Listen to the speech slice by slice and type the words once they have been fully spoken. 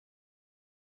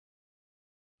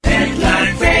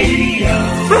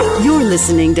You're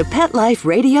listening to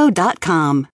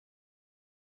PetLifeRadio.com.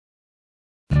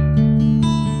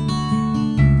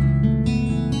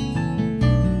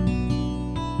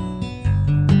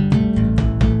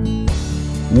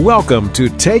 Welcome to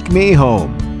Take Me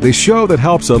Home, the show that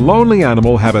helps a lonely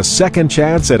animal have a second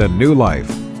chance at a new life.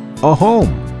 A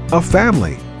home, a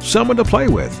family, someone to play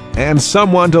with, and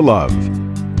someone to love.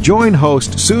 Join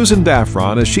host Susan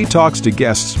Daffron as she talks to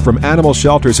guests from animal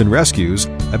shelters and rescues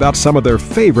about some of their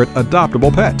favorite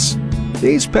adoptable pets.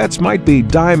 These pets might be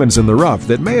diamonds in the rough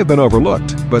that may have been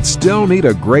overlooked, but still need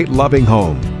a great loving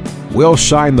home. We'll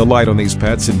shine the light on these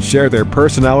pets and share their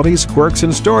personalities, quirks,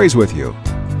 and stories with you.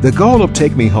 The goal of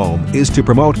Take Me Home is to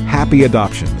promote happy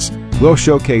adoptions. We'll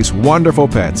showcase wonderful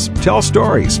pets, tell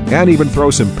stories, and even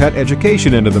throw some pet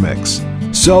education into the mix.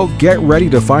 So get ready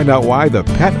to find out why the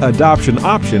pet adoption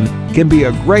option can be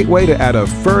a great way to add a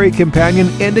furry companion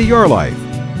into your life.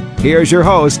 Here's your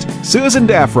host, Susan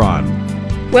Daffron.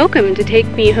 Welcome to Take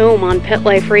Me Home on Pet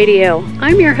Life Radio.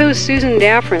 I'm your host, Susan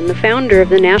Daffron, the founder of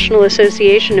the National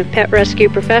Association of Pet Rescue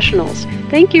Professionals.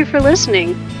 Thank you for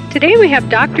listening. Today we have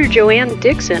Dr. Joanne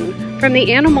Dixon from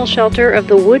the animal shelter of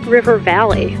the Wood River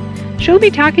Valley. She'll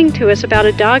be talking to us about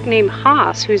a dog named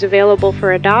Haas who's available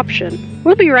for adoption.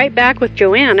 We'll be right back with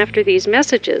Joanne after these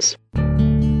messages.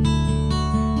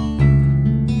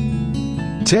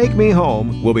 Take Me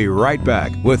Home will be right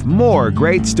back with more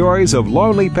great stories of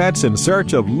lonely pets in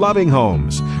search of loving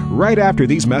homes right after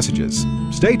these messages.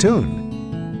 Stay tuned.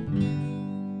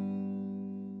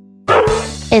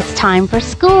 It's time for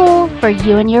school for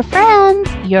you and your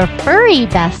friends, your furry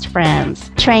best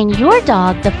friends. Train your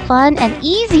dog the fun and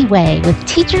easy way with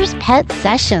Teacher's Pet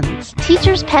Sessions.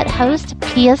 Teacher's Pet host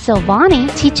Pia Silvani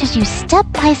teaches you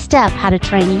step-by-step how to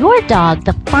train your dog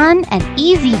the fun and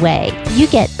easy way. You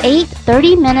get 8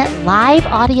 30-minute live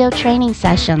audio training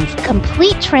sessions,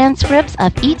 complete transcripts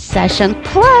of each session,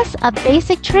 plus a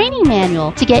basic training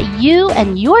manual to get you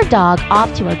and your dog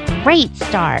off to a great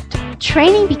start.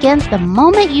 Training begins the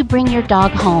moment you bring your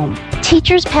dog home.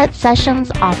 Teacher's Pet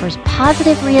Sessions offers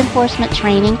positive reinforcement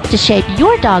training to shape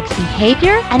your dog's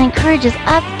behavior and encourages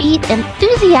upbeat,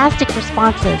 enthusiastic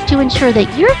responses to ensure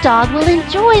that your dog will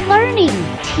enjoy learning.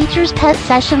 Teacher's Pet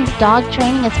Sessions dog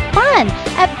training is fun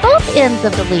at both ends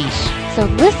of the leash. So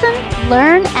listen,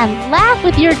 learn, and laugh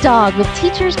with your dog with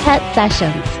Teacher's Pet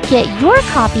Sessions. Get your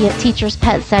copy of Teacher's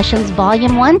Pet Sessions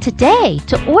Volume 1 today.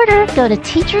 To order, go to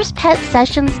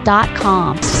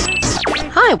teacherspetsessions.com.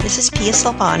 Hi, this is Pia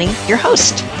Silvani, your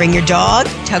host. Bring your dog,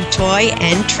 tug toy,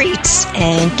 and treats,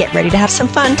 and get ready to have some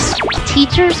fun.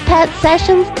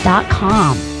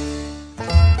 teacherspetsessions.com.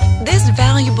 This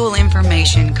valuable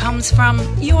information comes from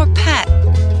your pet.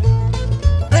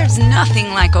 There's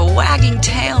nothing like a wagging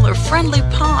tail or friendly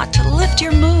paw to lift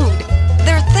your mood.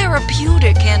 They're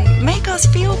therapeutic and make us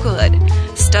feel good.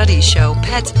 Studies show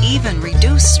pets even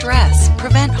reduce stress,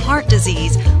 prevent heart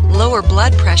disease, lower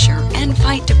blood pressure, and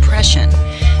fight depression.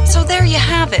 So there you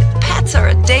have it. Pets are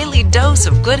a daily dose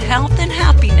of good health and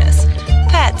happiness.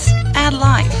 Pets add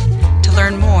life. To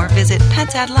learn more, visit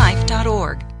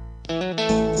petsaddlife.org.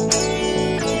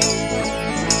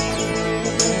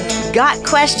 Got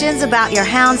questions about your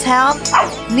hound's health?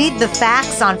 Need the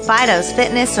facts on Fido's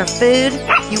fitness or food?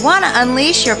 You want to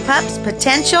unleash your pup's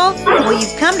potential? Well,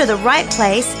 you've come to the right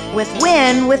place with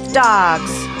Win with Dogs.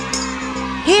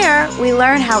 Here, we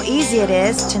learn how easy it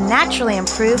is to naturally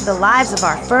improve the lives of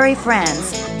our furry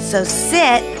friends. So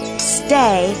sit,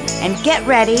 stay, and get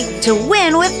ready to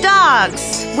win with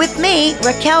dogs. With me,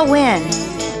 Raquel Wynn.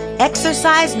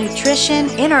 Exercise, nutrition,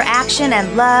 interaction,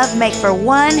 and love make for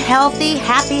one healthy,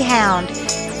 happy hound.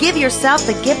 Give yourself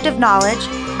the gift of knowledge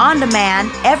on demand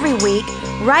every week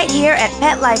right here at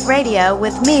Pet Life Radio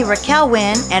with me, Raquel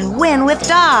Wynn, and Win with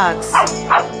Dogs.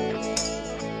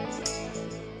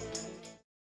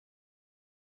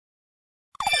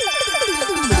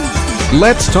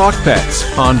 Let's Talk Pets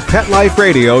on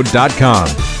PetLifeRadio.com.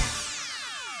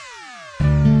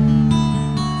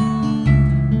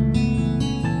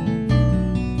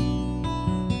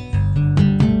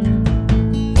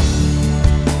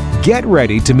 Get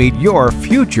ready to meet your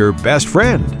future best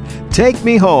friend. Take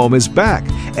Me Home is back,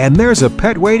 and there's a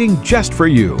pet waiting just for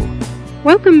you.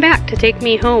 Welcome back to Take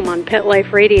Me Home on Pet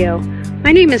Life Radio.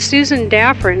 My name is Susan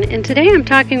Daffron, and today I'm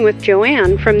talking with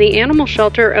Joanne from the animal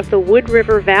shelter of the Wood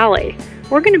River Valley.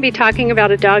 We're going to be talking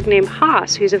about a dog named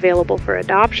Haas who's available for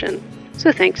adoption.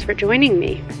 So thanks for joining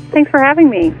me. Thanks for having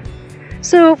me.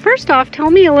 So first off,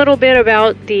 tell me a little bit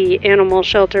about the animal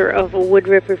shelter of Wood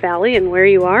River Valley and where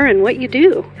you are and what you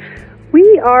do.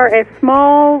 We are a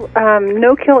small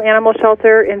no-kill animal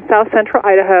shelter in south central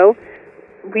Idaho.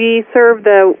 we serve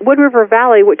the Wood River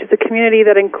Valley, which is a community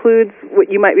that includes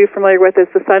what you might be familiar with as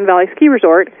the Sun Valley Ski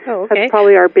Resort. Oh, okay. That's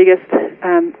probably our biggest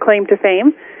claim to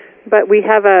fame. But we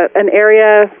have an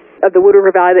area of the Wood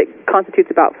River Valley that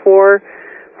constitutes about four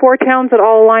towns that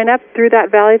all line up through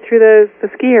that valley through the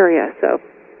ski area. So,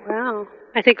 wow.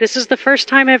 I think this is the first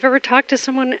time I've ever talked to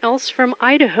someone else from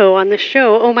Idaho on the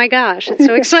show. Oh my gosh, it's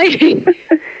so exciting.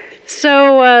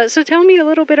 So tell me a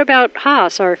little bit about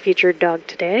Haas, our featured dog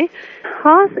today.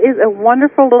 Haas is a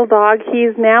wonderful little dog.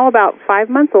 He's now about 5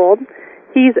 months old.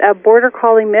 He's a Border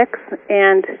Collie mix,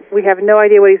 and we have no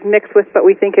idea what he's mixed with, but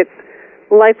we think it's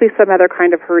likely some other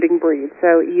kind of herding breed.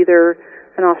 So either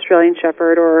an Australian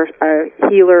Shepherd or a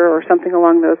Heeler or something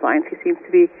along those lines. He seems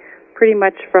to be pretty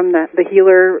much from the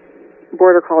Heeler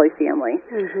Border Collie family.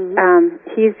 Mm-hmm.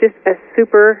 He's just a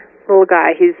super little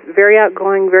guy. He's very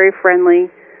outgoing, very friendly,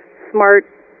 smart,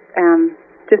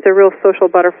 just a real social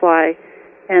butterfly,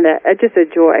 and just a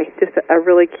joy. Just a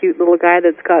really cute little guy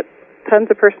that's got tons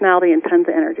of personality and tons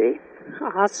of energy.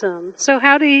 Awesome. So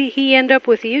how did he end up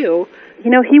with you? You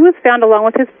know, he was found along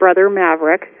with his brother,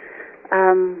 Maverick,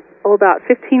 about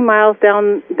 15 miles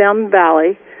down the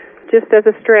valley, just as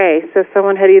a stray. So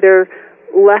someone had either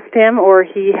left him or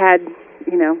he had,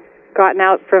 gotten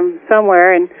out from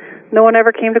somewhere, and no one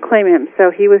ever came to claim him. So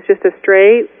he was just a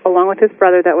stray along with his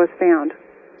brother that was found.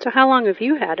 So how long have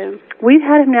you had him? We've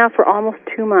had him now for almost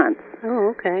 2 months. Oh,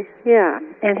 okay. Yeah,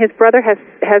 and his brother has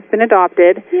been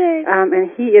adopted. Yay.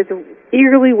 And he is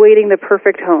eagerly waiting the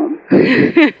perfect home.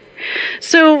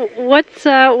 So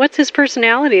what's his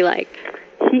personality like?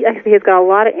 He actually has got a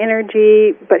lot of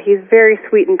energy, but he's very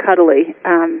sweet and cuddly.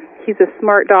 He's a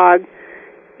smart dog,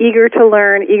 eager to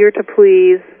learn, eager to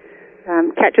please,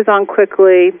 catches on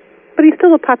quickly, but he's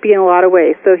still a puppy in a lot of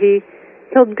ways. So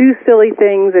he'll do silly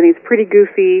things, and he's pretty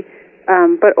goofy,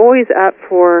 but always up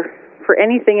for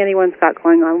anything anyone's got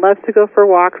going on. Loves to go for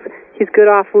walks. He's good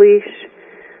off leash,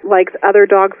 likes other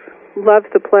dogs, loves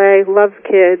to play, loves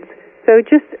kids. So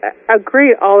just a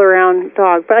great all-around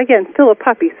dog. But again, still a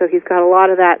puppy, so he's got a lot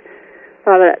of that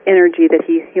energy that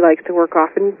he likes to work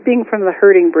off. And being from the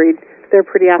herding breed, they're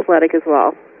pretty athletic as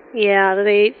well. Yeah,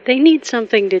 they need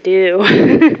something to do.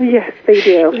 Yes, they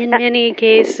do. In many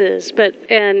cases.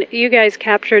 And you guys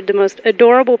captured the most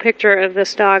adorable picture of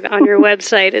this dog on your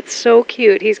website. It's so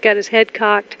cute. He's got his head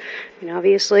cocked. And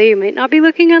obviously, you might not be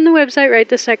looking on the website right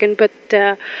this second, but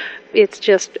it's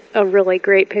just a really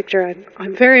great picture.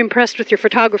 I'm very impressed with your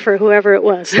photographer, whoever it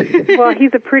was. Well,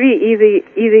 he's a pretty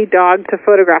easy dog to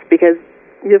photograph because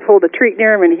you just hold a treat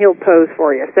near him and he'll pose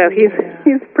for you. So he's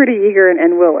pretty eager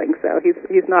and willing. So he's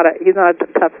not a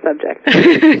tough subject.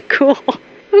 Cool.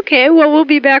 Okay, well, we'll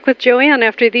be back with Joanne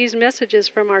after these messages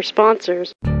from our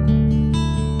sponsors.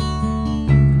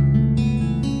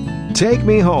 Take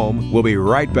Me Home will be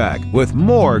right back with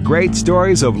more great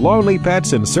stories of lonely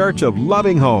pets in search of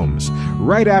loving homes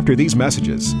right after these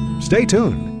messages. Stay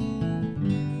tuned.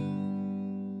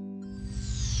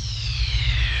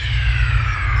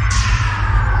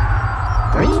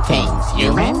 Greetings,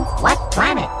 human. What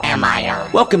planet am I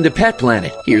on? Welcome to Pet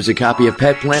Planet. Here's a copy of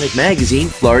Pet Planet Magazine,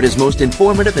 Florida's most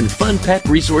informative and fun pet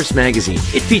resource magazine.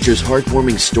 It features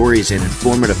heartwarming stories and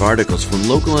informative articles from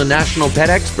local and national pet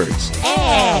experts.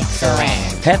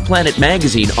 Excellent. Pet Planet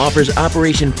Magazine offers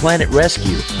Operation Planet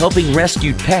Rescue, helping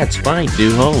rescued pets find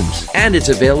new homes. And it's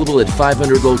available at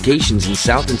 500 locations in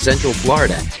South and Central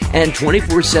Florida and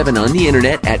 24/7 on the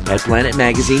internet at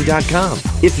petplanetmagazine.com.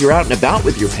 If you're out and about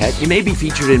with your pet, you may be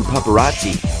featured in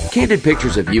Paparazzi, candid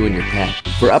pictures of you and your pet.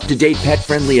 For up-to-date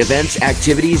pet-friendly events,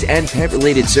 activities, and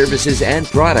pet-related services and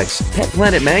products, Pet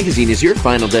Planet Magazine is your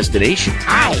final destination.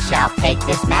 I shall take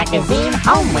this magazine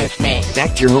home with me.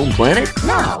 Back to your home planet?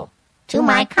 No, to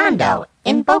my condo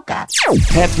in Boca.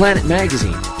 Pet Planet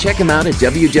Magazine. Check them out at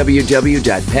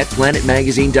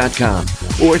www.petplanetmagazine.com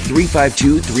or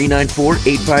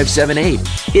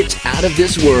 352-394-8578. It's out of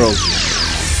this world.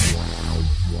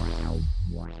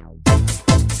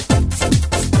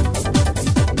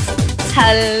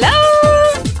 Hello!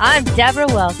 I'm Deborah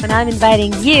Wolf, and I'm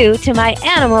inviting you to my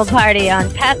animal party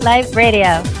on Pet Life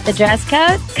Radio. The dress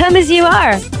code? Come as you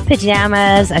are.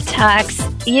 Pajamas, a tux.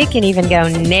 You can even go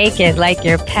naked like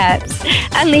your pets.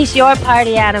 Unleash your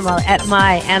party animal at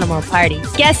my animal party.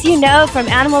 Guests you know from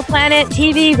Animal Planet,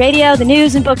 TV, radio, the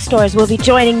news, and bookstores will be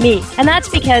joining me. And that's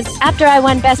because after I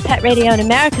won Best Pet Radio in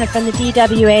America from the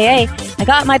DWAA, I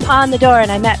got my paw in the door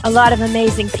and I met a lot of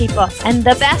amazing people. And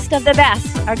the best of the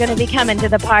best are going to be coming to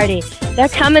the party. They're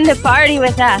coming to party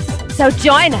with us. So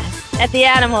join us at the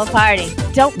animal party.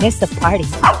 Don't miss the party.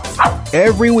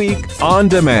 Every week on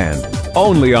demand,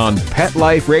 only on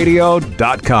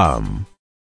PetLifeRadio.com.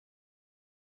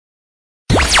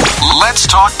 Let's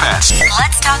talk pets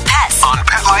Let's talk pets on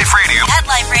Pet Life Radio.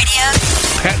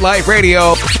 Pet Life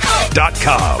Radio.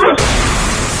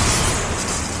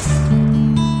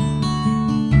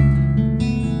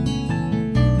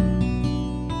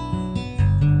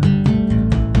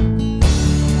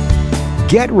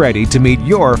 Get ready to meet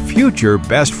your future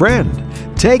best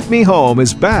friend. Take Me Home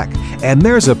is back, and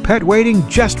there's a pet waiting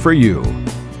just for you.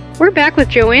 We're back with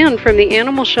Joanne from the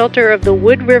animal shelter of the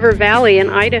Wood River Valley in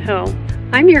Idaho.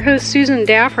 I'm your host, Susan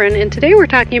Daffron, and today we're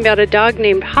talking about a dog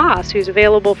named Haas who's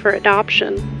available for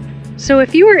adoption. So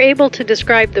if you were able to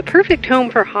describe the perfect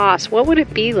home for Haas, what would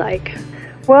it be like?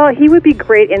 Well, he would be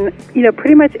great in,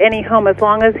 pretty much any home as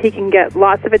long as he can get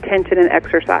lots of attention and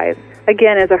exercise.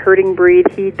 Again, as a herding breed,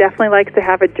 he definitely likes to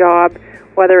have a job,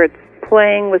 whether it's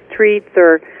playing with treats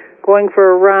or going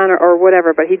for a run or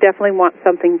whatever, but he definitely wants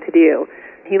something to do.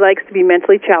 He likes to be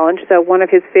mentally challenged, so one of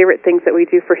his favorite things that we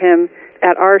do for him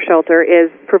at our shelter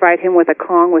is provide him with a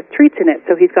Kong with treats in it.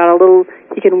 So he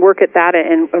can work at that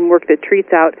and work the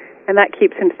treats out, and that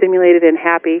keeps him stimulated and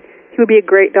happy. He would be a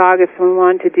great dog if someone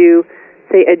wanted to do,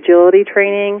 say, agility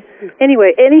training.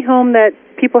 Anyway, any home that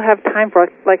people have time for,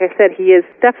 like I said, he is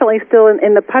definitely still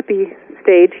in the puppy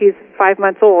stage. He's 5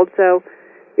 months old, so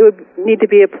it would need to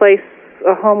be a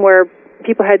home where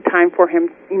people had time for him.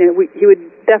 He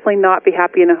would definitely not be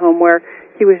happy in a home where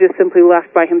he was just simply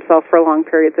left by himself for long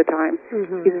periods of time.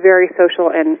 Mm-hmm. He's very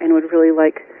social and would really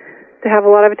like to have a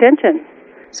lot of attention.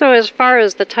 So as far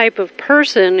as the type of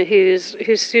person who's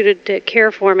suited to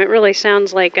care for him, it really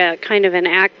sounds like a kind of an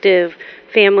active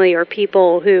family or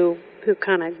people who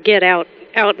kind of get out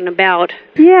and about.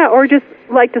 Yeah, or just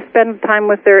like to spend time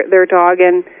with their dog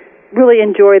and really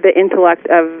enjoy the intellect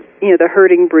of, the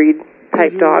herding breed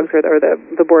type dogs or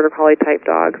the border collie type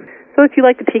dogs. So if you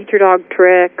like to teach your dog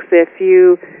tricks, if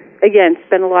you, again,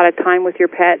 spend a lot of time with your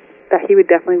pet, that he would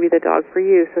definitely be the dog for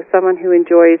you. So someone who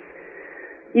enjoys,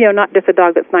 not just a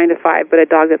dog that's 9 to 5, but a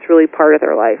dog that's really part of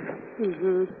their life.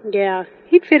 Mm-hmm. Yeah,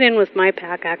 he'd fit in with my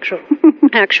pack, actually.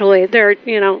 Actually, they're,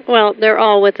 they're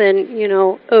all within,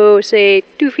 say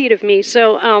 2 feet of me.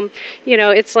 So,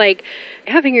 it's like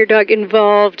having your dog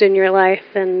involved in your life.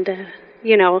 And,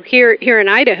 here in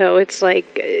Idaho, it's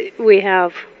like we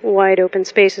have wide open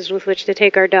spaces with which to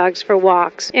take our dogs for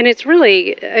walks. And it's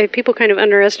really, people kind of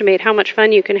underestimate how much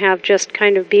fun you can have just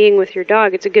kind of being with your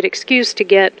dog. It's a good excuse to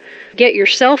get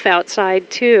yourself outside,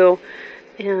 too.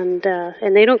 And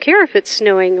they don't care if it's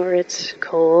snowing or it's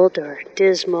cold or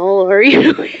dismal or,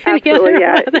 Absolutely,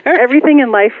 yeah. Everything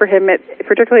in life for him,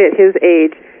 particularly at his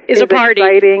age, is a party.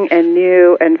 Exciting and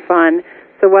new and fun.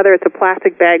 So whether it's a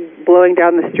plastic bag blowing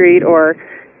down the street or,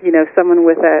 someone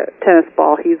with a tennis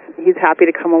ball, he's happy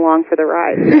to come along for the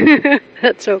ride.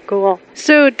 That's so cool.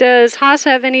 So does Haas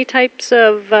have any types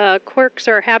of quirks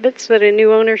or habits that a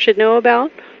new owner should know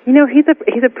about? He's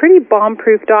a pretty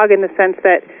bomb-proof dog in the sense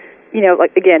that,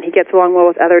 again, he gets along well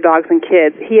with other dogs and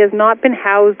kids. He has not been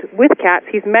housed with cats.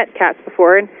 He's met cats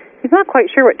before, and he's not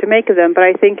quite sure what to make of them, but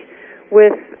I think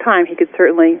with time he could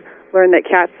certainly learn that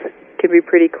cats can be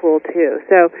pretty cool, too.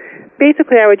 So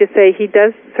basically I would just say he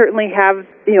does certainly have,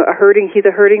 he's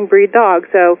a herding breed dog,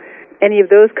 so any of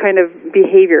those kind of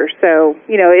behaviors. So,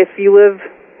 if you live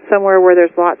somewhere where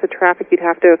there's lots of traffic, you'd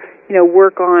have to,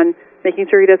 work on making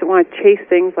sure he doesn't want to chase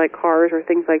things like cars or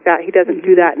things like that. He doesn't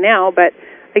do that now, but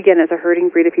again, as a herding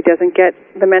breed, if he doesn't get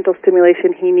the mental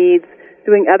stimulation he needs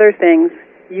doing other things,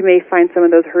 you may find some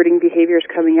of those herding behaviors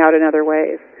coming out in other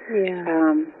ways.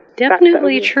 Yeah.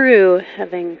 Definitely true.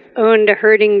 Having owned a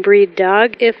herding breed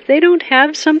dog, if they don't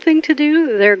have something to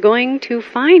do, they're going to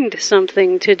find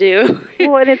something to do.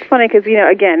 Well, and it's funny because,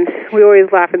 again, we always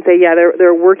laugh and say, yeah,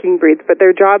 they're working breeds, but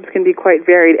their jobs can be quite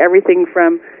varied. Everything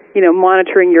from,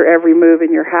 monitoring your every move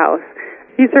in your house.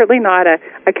 He's certainly not a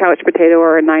couch potato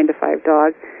or a 9 to 5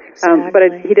 dog, exactly.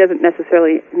 But he doesn't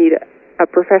necessarily need a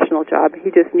professional job.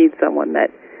 He just needs someone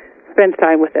that spends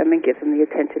time with him and gives him the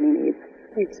attention he needs.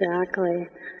 Exactly.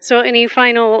 So any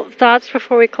final thoughts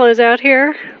before we close out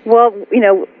here? Well,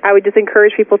 I would just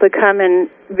encourage people to come and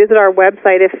visit our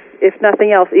website if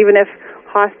nothing else. Even if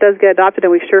Haas does get adopted,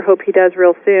 and we sure hope he does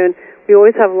real soon, we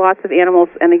always have lots of animals.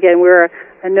 And again, we're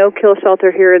a no-kill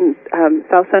shelter here in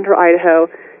south central Idaho,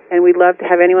 and we'd love to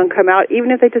have anyone come out,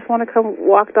 even if they just want to come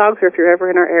walk dogs or if you're ever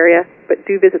in our area. But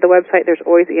do visit the website. There's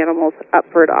always animals up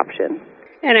for adoption.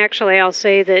 And actually, I'll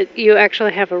say that you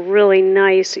actually have a really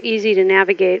nice,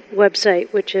 easy-to-navigate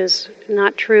website, which is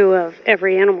not true of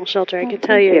every animal shelter. I can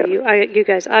tell you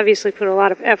guys obviously put a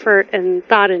lot of effort and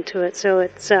thought into it. So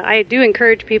it's I do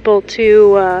encourage people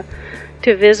to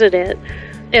visit it.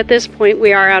 At this point,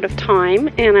 we are out of time,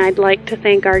 and I'd like to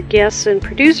thank our guests and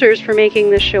producers for making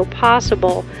this show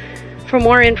possible. For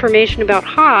more information about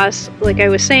Haas, like I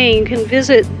was saying, you can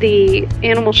visit the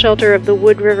Animal Shelter of the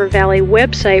Wood River Valley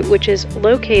website, which is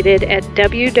located at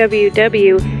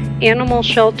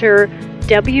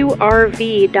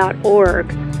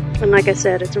www.animalshelterwrv.org. And like I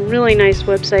said, it's a really nice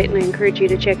website, and I encourage you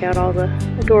to check out all the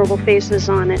adorable faces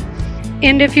on it.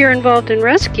 And if you're involved in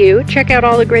rescue, check out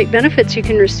all the great benefits you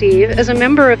can receive as a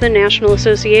member of the National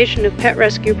Association of Pet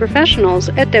Rescue Professionals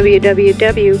at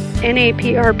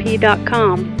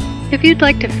www.naprp.com. If you'd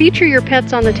like to feature your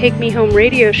pets on the Take Me Home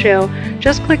radio show,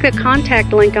 just click the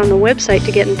contact link on the website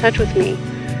to get in touch with me.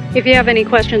 If you have any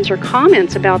questions or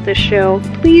comments about this show,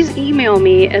 please email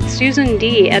me at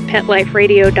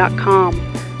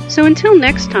susand@petliferadio.com. So until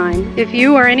next time, if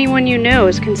you or anyone you know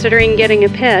is considering getting a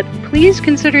pet, please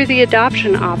consider the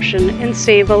adoption option and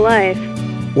save a life.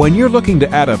 When you're looking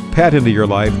to add a pet into your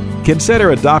life,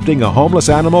 consider adopting a homeless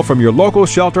animal from your local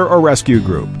shelter or rescue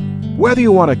group. Whether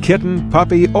you want a kitten,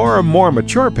 puppy, or a more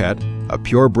mature pet, a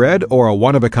purebred or a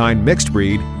one-of-a-kind mixed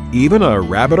breed, even a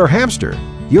rabbit or hamster,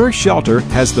 your shelter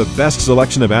has the best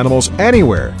selection of animals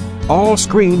anywhere, all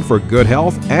screened for good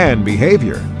health and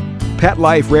behavior.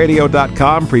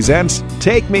 PetLifeRadio.com presents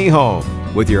Take Me Home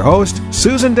with your host,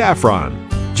 Susan Daffron.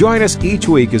 Join us each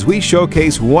week as we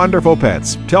showcase wonderful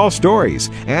pets, tell stories,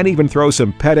 and even throw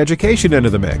some pet education into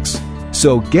the mix.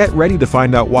 So get ready to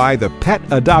find out why the pet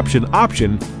adoption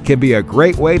option can be a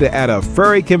great way to add a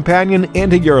furry companion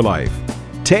into your life.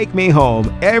 Take Me Home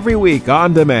every week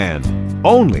on demand,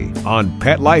 only on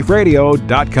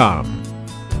PetLifeRadio.com.